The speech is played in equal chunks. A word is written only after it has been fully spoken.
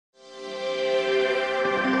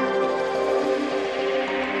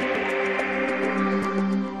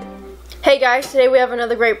Hey guys, today we have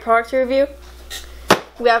another great product to review.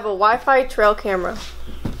 We have a Wi-Fi trail camera.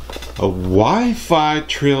 A Wi-Fi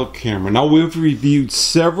trail camera. Now we've reviewed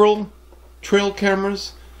several trail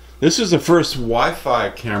cameras. This is the first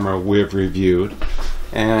Wi-Fi camera we've reviewed.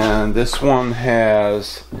 And this one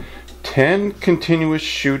has 10 continuous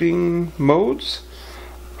shooting modes,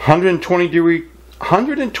 120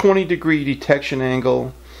 degree detection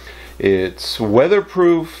angle. It's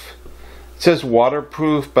weatherproof. It says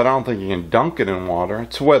waterproof, but I don't think you can dunk it in water.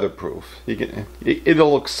 It's weatherproof.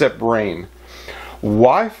 It'll accept rain.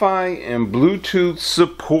 Wi-Fi and Bluetooth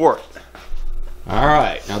support.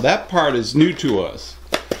 Alright, now that part is new to us.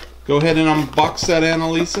 Go ahead and unbox that,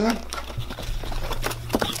 Annalisa.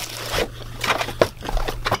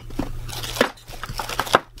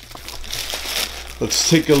 Let's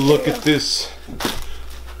take a look at this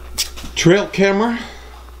trail camera.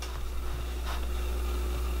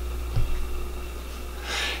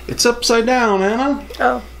 It's upside down, Anna.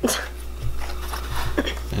 Oh.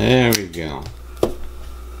 There we go.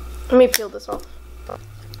 Let me peel this off.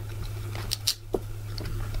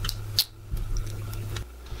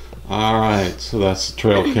 Alright, so that's the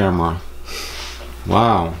trail camera.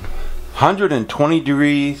 Wow. 120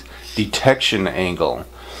 degrees detection angle.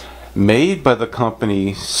 Made by the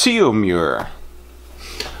company CEYOMUR.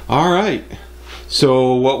 Alright.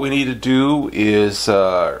 So what we need to do is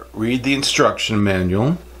read the instruction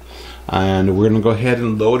manual. And we're going to go ahead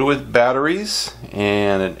and load it with batteries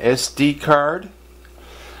and an SD card.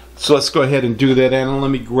 So let's go ahead and do that, Anna.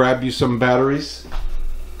 Let me grab you some batteries.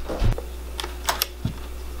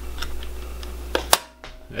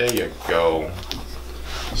 There you go.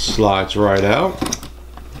 Slides right out.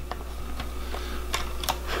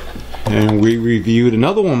 And we reviewed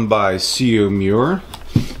another one by CEYOMUR.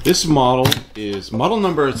 This model is model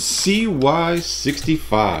number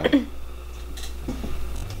CY65.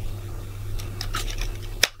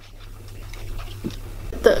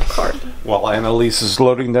 The card. While Annalise is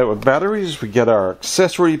loading that with batteries, we get our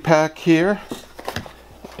accessory pack here.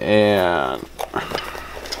 And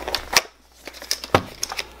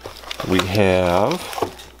we have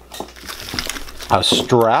a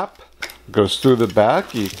strap. Goes through the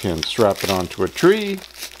back. You can strap it onto a tree.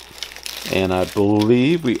 And I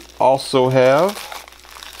believe we also have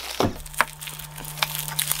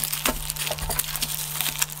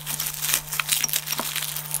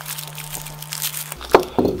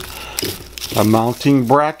a mounting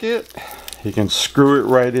bracket. You can screw it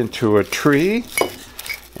right into a tree.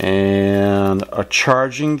 And a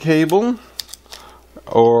charging cable.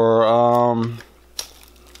 Or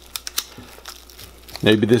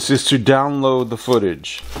maybe this is to download the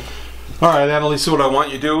footage. Alright, Annalise, what I want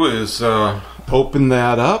you to do is open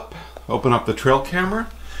that up. Open up the trail camera.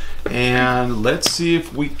 And let's see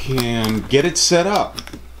if we can get it set up.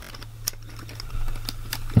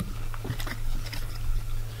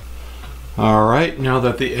 Alright, now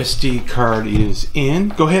that the SD card is in,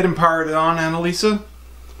 go ahead and power it on, Annalisa.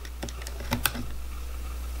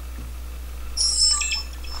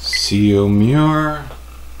 CEYOMUR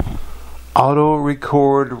auto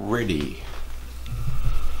record ready.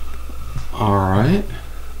 Alright.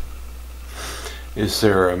 Is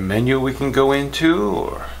there a menu we can go into?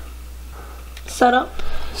 Or? Setup.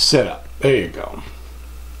 Setup. There you go.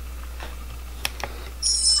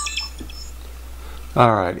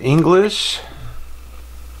 Alright, English.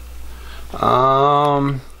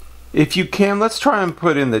 If you can, let's try and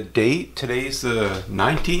put in the date. Today's the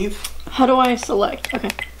 19th. How do I select?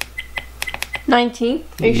 Okay. 19th.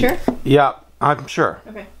 Are you sure? Yeah, I'm sure.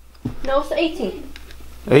 Okay. No, it's the 18th.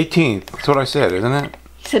 18th. That's what I said, isn't it?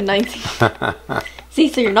 You said 19th. See,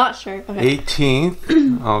 so you're not sure. Okay.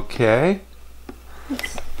 18th. Okay.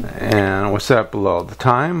 And what's that below? The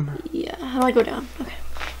time? Yeah. How do I go down? Okay.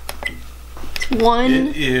 It's 1.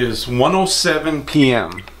 It is 1:07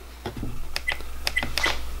 p.m.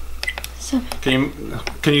 7.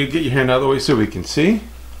 Can you get your hand out of the way so we can see?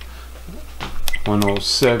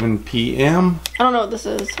 1:07 p.m. I don't know what this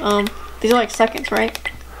is. These are like seconds, right?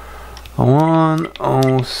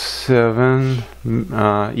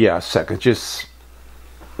 1:07. Yeah, seconds. Just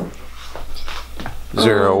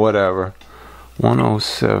 0, whatever.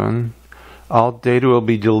 1:07. All data will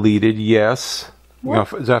be deleted. Yes.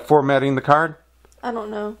 What? Is that formatting the card? I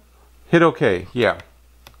don't know. Hit OK. Yeah.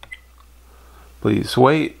 Please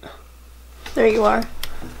wait. There you are.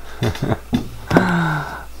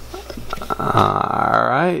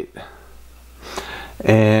 Alright.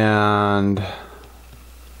 And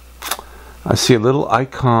I see a little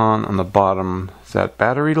icon on the bottom. Is that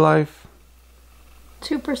battery life?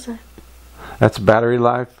 2%. That's battery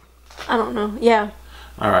life? I don't know. Yeah.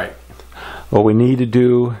 Alright. What we need to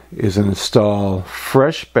do is install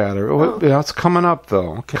fresh battery. Oh, that's coming up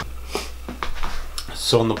though. Okay.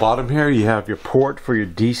 So on the bottom here you have your port for your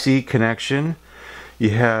DC connection. You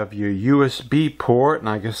have your USB port, and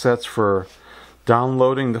I guess that's for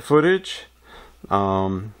downloading the footage.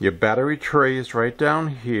 Your battery tray is right down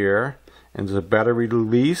here, and there's a battery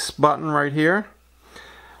release button right here.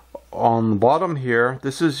 On the bottom here,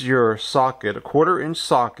 this is your socket, a 1/4 inch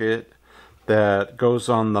socket that goes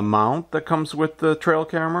on the mount that comes with the trail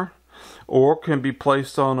camera, or can be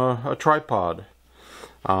placed on a tripod.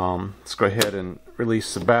 Let's go ahead and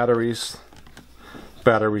release the batteries.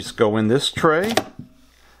 Batteries go in this tray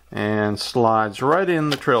and slides right in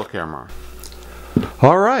the trail camera.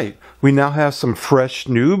 Alright, we now have some fresh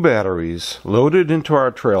new batteries loaded into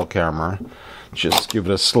our trail camera. Just give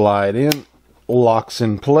it a slide in, locks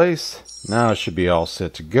in place. Now it should be all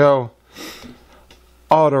set to go.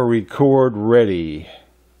 Auto record ready.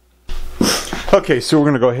 Okay, so we're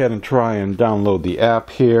going to go ahead and try and download the app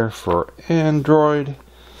here for Android.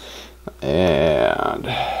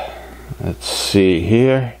 And let's see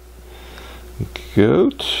here. Go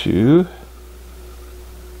to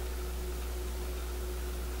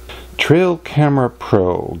Trail Camera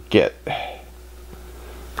Pro, get.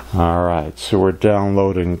 Alright, so we're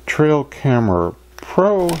downloading Trail Camera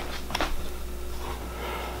Pro.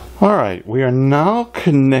 Alright, we are now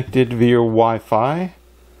connected via Wi-Fi.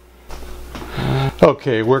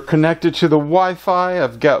 Okay, we're connected to the Wi-Fi.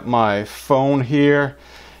 I've got my phone here,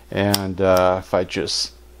 and if I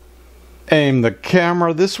just aim the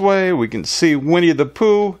camera this way, we can see Winnie the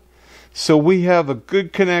Pooh. So we have a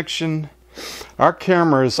good connection. Our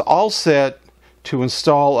camera is all set to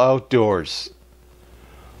install outdoors.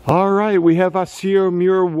 Alright, we have a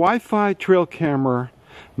CEYOMUR Wi-Fi trail camera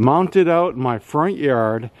mounted out in my front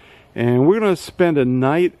yard, and we're going to spend a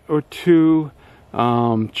night or two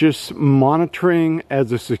just monitoring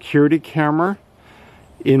as a security camera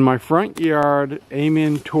in my front yard,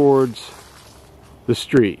 aiming towards the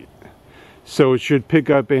street. So it should pick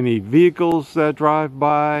up any vehicles that drive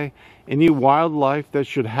by, any wildlife that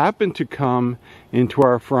should happen to come into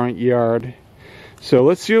our front yard. So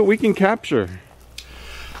let's see what we can capture.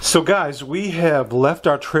 So guys, we have left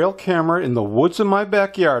our trail camera in the woods in my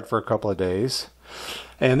backyard for a couple of days.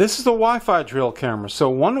 And this is the Wi-Fi trail camera. So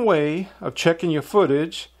one way of checking your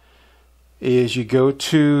footage is you go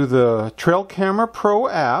to the Trail Camera Pro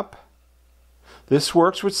app. This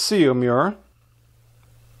works with CEYOMUR.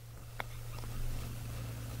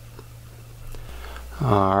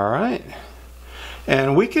 Alright,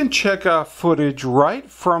 and we can check our footage right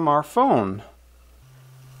from our phone.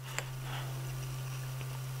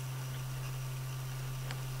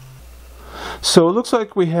 So it looks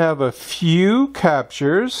like we have a few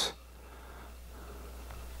captures.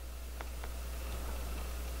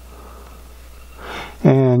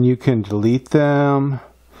 And you can delete them,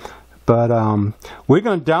 but we're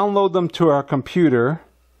going to download them to our computer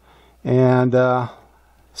and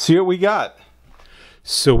see what we got.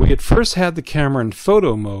 So we at first had the camera in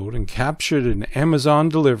photo mode and captured an Amazon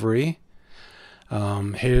delivery.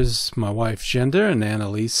 Here's my wife Genda and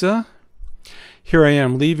Annalisa. Here I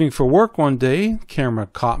am leaving for work one day. Camera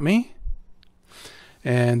caught me.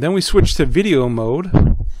 And then we switched to video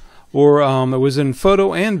mode, or it was in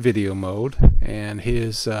photo and video mode. And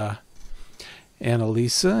here's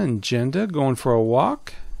Annalisa and Genda going for a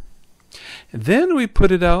walk. And then we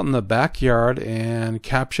put it out in the backyard and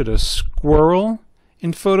captured a squirrel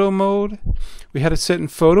in photo mode. We had it set in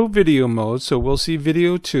photo video mode, so we'll see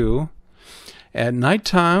video too. At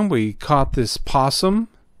nighttime we caught this possum,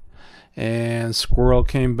 and squirrel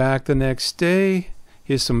came back the next day.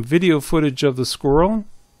 Here's some video footage of the squirrel.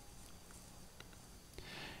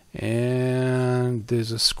 And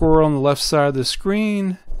there's a squirrel on the left side of the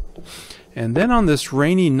screen. And then on this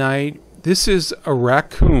rainy night, this is a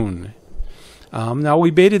raccoon. Now we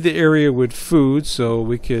baited the area with food so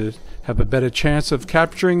we could have a better chance of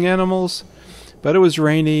capturing animals, but it was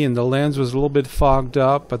rainy and the lens was a little bit fogged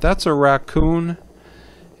up. But that's a raccoon,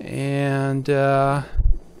 and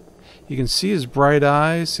you can see his bright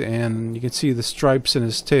eyes, and you can see the stripes in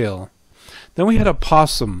his tail. Then we had a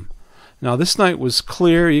possum. Now this night was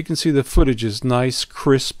clear. You can see the footage is nice,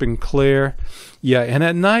 crisp and clear. Yeah, and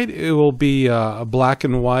at night it will be a black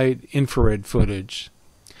and white infrared footage.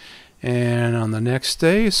 And on the next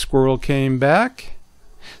day, a squirrel came back.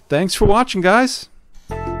 Thanks for watching, guys.